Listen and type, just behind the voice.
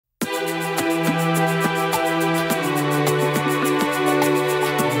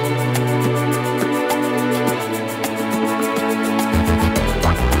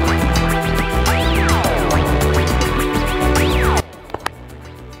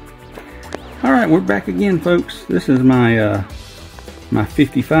Alright, we're back again, folks. This is my my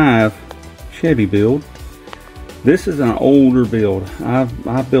 55 Chevy build. This is an older build. I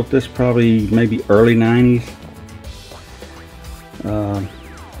built this probably maybe early 90s.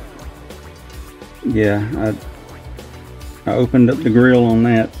 Yeah, I opened up the grill on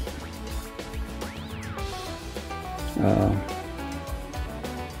that.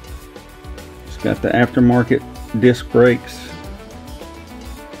 It's got the aftermarket disc brakes.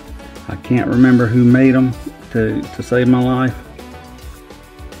 I can't remember who made them to save my life.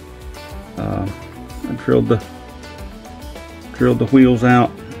 I drilled the wheels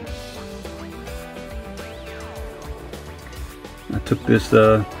out. I took this,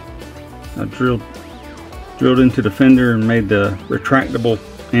 I drilled into the fender and made the retractable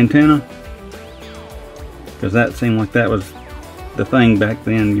antenna, because that seemed like that was the thing back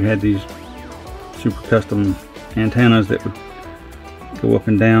then. You had these super custom antennas that would go up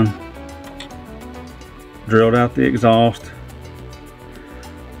and down. Drilled out the exhaust.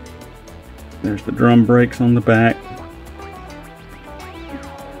 There's the drum brakes on the back.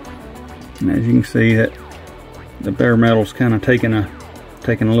 And as you can see, that the bare metal's kind of taking a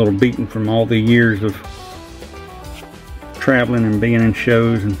little beating from all the years of traveling and being in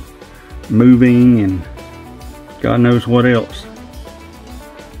shows and moving and God knows what else.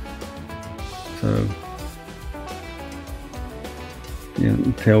 So yeah,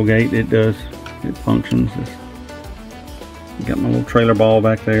 the tailgate, it functions. Got my little trailer ball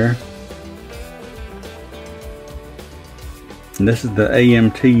back there. And this is the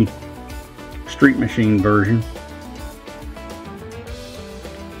AMT Street Machine version.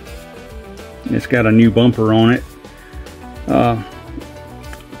 It's got a new bumper on it.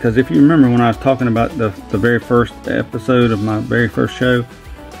 Because if you remember when I was talking about the very first episode of my very first show,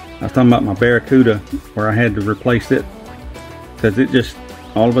 I was talking about my Barracuda, where I had to replace it because it just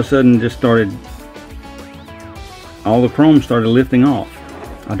all of a sudden just started, all the chrome started lifting off.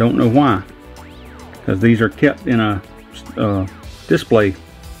 I don't know why, because these are kept in a display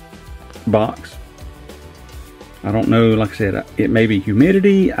box. I don't know, like I said, it may be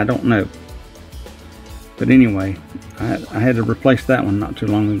humidity, I don't know. But anyway, I had to replace that one not too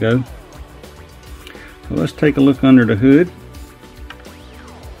long ago. So let's take a look under the hood.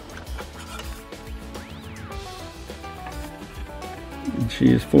 And she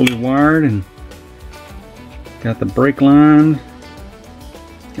is fully wired and got the brake lines,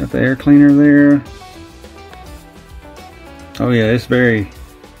 got the air cleaner there. Oh yeah, it's very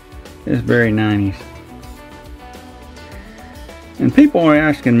 90s. And people are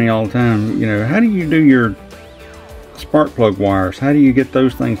asking me all the time, you know, how do you do your spark plug wires? How do you get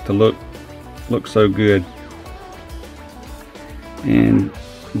those things to look so good? And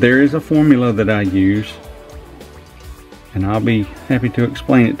there is a formula that I use, and I'll be happy to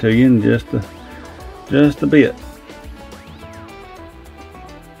explain it to you in just a bit.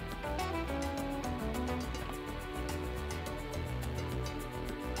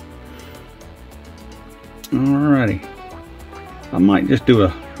 Alrighty, I might just do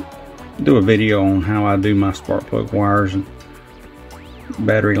a video on how I do my spark plug wires and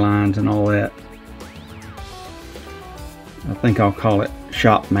battery lines and all that. I think I'll call it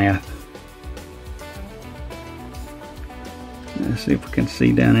shop math. Let's see if we can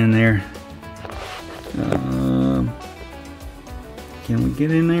see down in there. Can we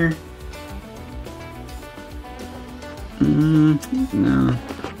get in there? No.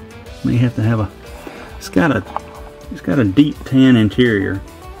 May have to have a. It's got a deep tan interior,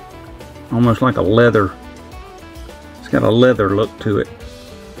 almost like a leather. It's got a leather look to it.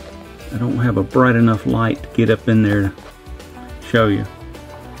 I don't have a bright enough light to get up in there to show you.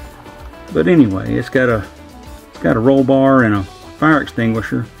 But anyway, it's got a roll bar and a fire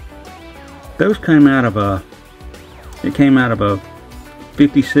extinguisher. Those came out of a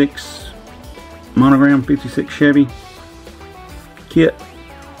 56 monogram 56 Chevy kit.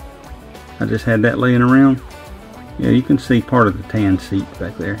 I just had that laying around. Yeah, you can see part of the tan seat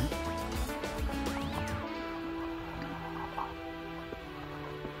back there.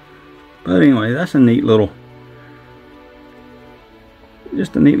 But anyway, that's a neat little,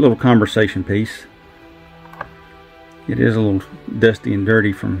 just a neat little conversation piece. It is a little dusty and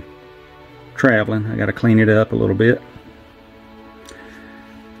dirty from traveling. I got to clean it up a little bit.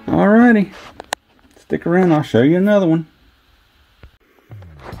 Alrighty, stick around, I'll show you another one.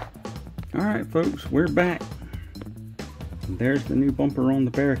 Alright folks, we're back. There's the new bumper on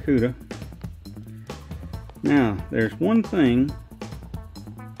the Barracuda. Now, there's one thing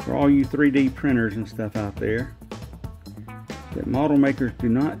for all you 3D printers and stuff out there that model makers do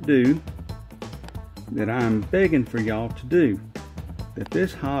not do, that I'm begging for y'all to do, that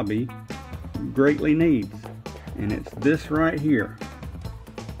this hobby greatly needs, and it's this right here.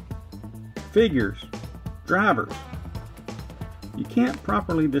 Figures, drivers. You can't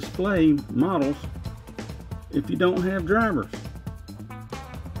properly display models if you don't have drivers.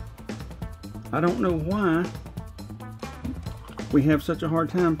 I don't know why we have such a hard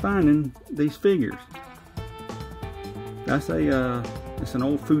time finding these figures. That's it's an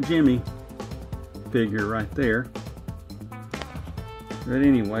old Fujimi figure right there. But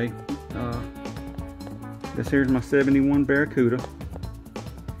anyway, this here's my 71 Barracuda.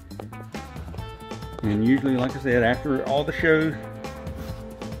 And usually, like I said, after all the shows,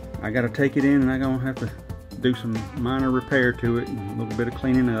 I gotta take it in and I'm gonna have to do some minor repair to it and a little bit of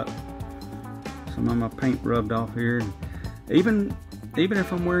cleaning up. Some of my paint rubbed off here. And even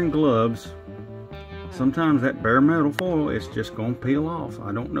if I'm wearing gloves, sometimes that bare metal foil is just gonna peel off.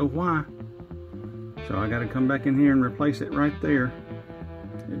 I don't know why. So I gotta come back in here and replace it right there.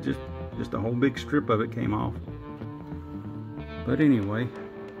 It just a whole big strip of it came off. But anyway,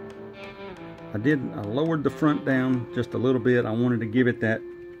 I lowered the front down just a little bit. I wanted to give it that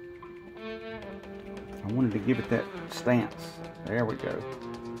stance. There we go.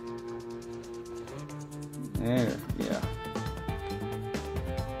 There, yeah.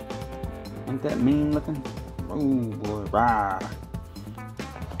 Ain't that mean looking? Oh boy, rah.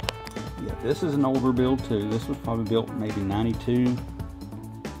 Yeah, this is an older build too. This was probably built maybe 92.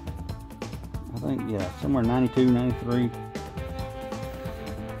 I think, yeah, somewhere 92, 93.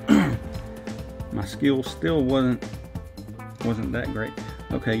 My skill still wasn't that great.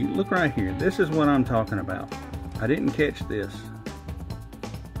 Okay, look right here. This is what I'm talking about. I didn't catch this,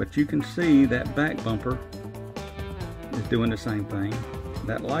 but you can see that back bumper is doing the same thing.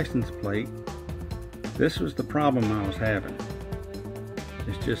 That license plate, this was the problem I was having.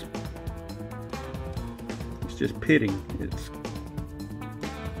 It's just pitting.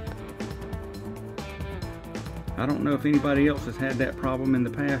 I don't know if anybody else has had that problem in the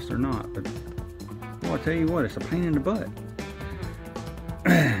past or not, but well, I tell you what, it's a pain in the butt.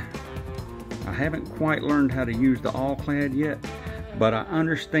 I haven't quite learned how to use the all-clad yet, but I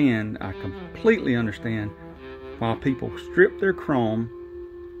completely understand why people strip their chrome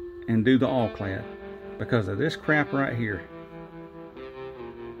and do the all-clad, because of this crap right here.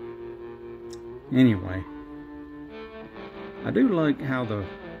 Anyway, I do like how the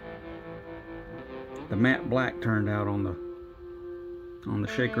matte black turned out on the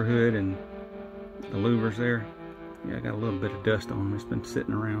shaker hood and the louvers there. Yeah, I got a little bit of dust on them. It's been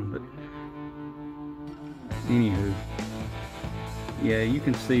sitting around, but anywho, yeah, you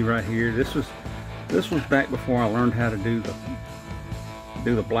can see right here. This was back before I learned how to do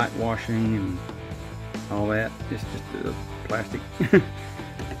the black washing and all that. It's just a plastic.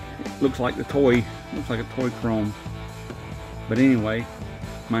 Looks like a toy chrome. But anyway,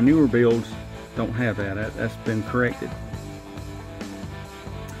 my newer builds don't have that. That's been corrected.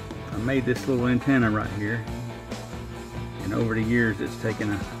 I made this little antenna right here, and over the years it's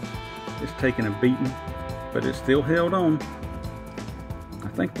taken a beating, but it's still held on. I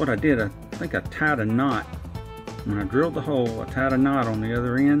think what I did, I tied a knot. When I drilled the hole, I tied a knot on the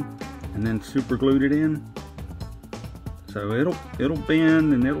other end and then super glued it in. So it'll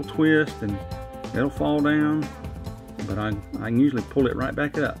bend and it'll twist and it'll fall down, but I can usually pull it right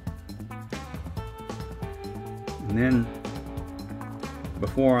back up. And then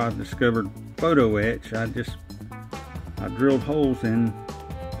before I discovered photo etch, I drilled holes in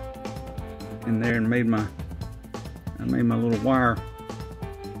there and made my little wire,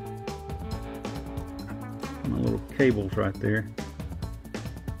 my little cables right there,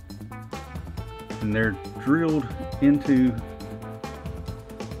 and they're drilled into,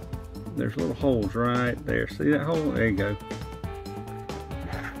 there's little holes right there. See that hole? There you go.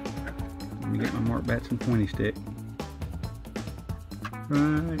 Let me get my Mark Batson pointy stick.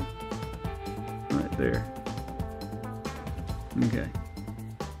 Right there. Okay.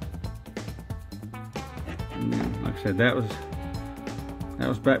 And then, like I said, that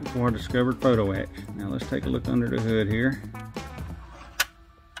was back before I discovered photo etch. Now let's take a look under the hood here.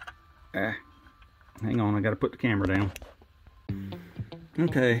 Hang on, I got to put the camera down.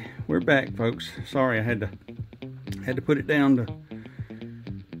 Okay, we're back, folks. Sorry, I had to put it down to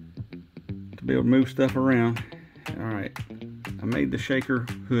be able to move stuff around. All right. I made the shaker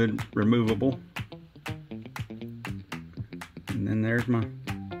hood removable, and then there's my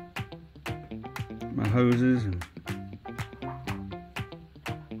hoses and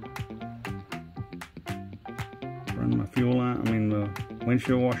run my fuel line. I mean the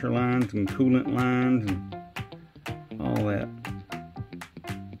windshield washer lines and coolant lines and all that.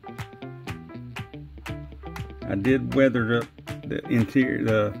 I did weather up the interior,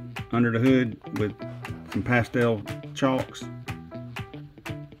 the under the hood with some pastel chalks.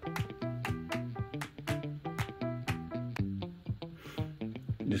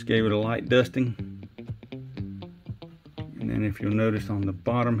 Just gave it a light dusting. And then if you'll notice on the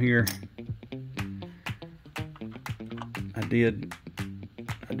bottom here, I did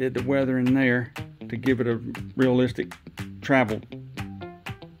the weathering there to give it a realistic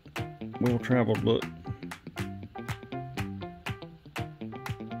well-traveled look.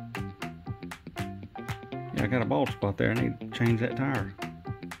 Yeah, I got a bald spot there. I need to change that tire.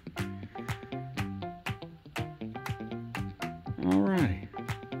 Alrighty.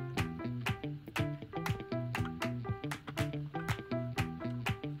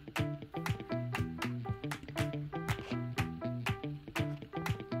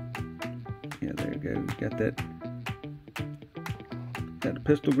 Yeah, there you go. Got the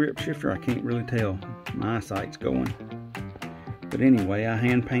pistol grip shifter. I can't really tell. My eyesight's going. But anyway, I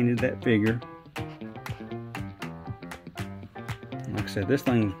hand painted that figure. Like I said, this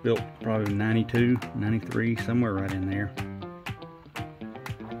thing was built probably 92, 93, somewhere right in there.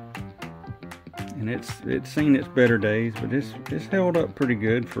 And it's seen its better days, but it's held up pretty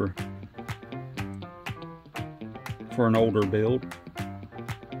good for an older build.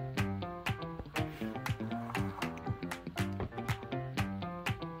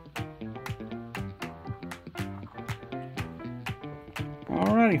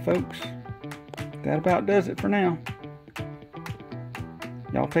 Alrighty, folks, that about does it for now.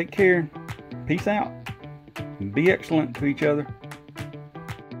 Y'all take care. Peace out. Be excellent to each other.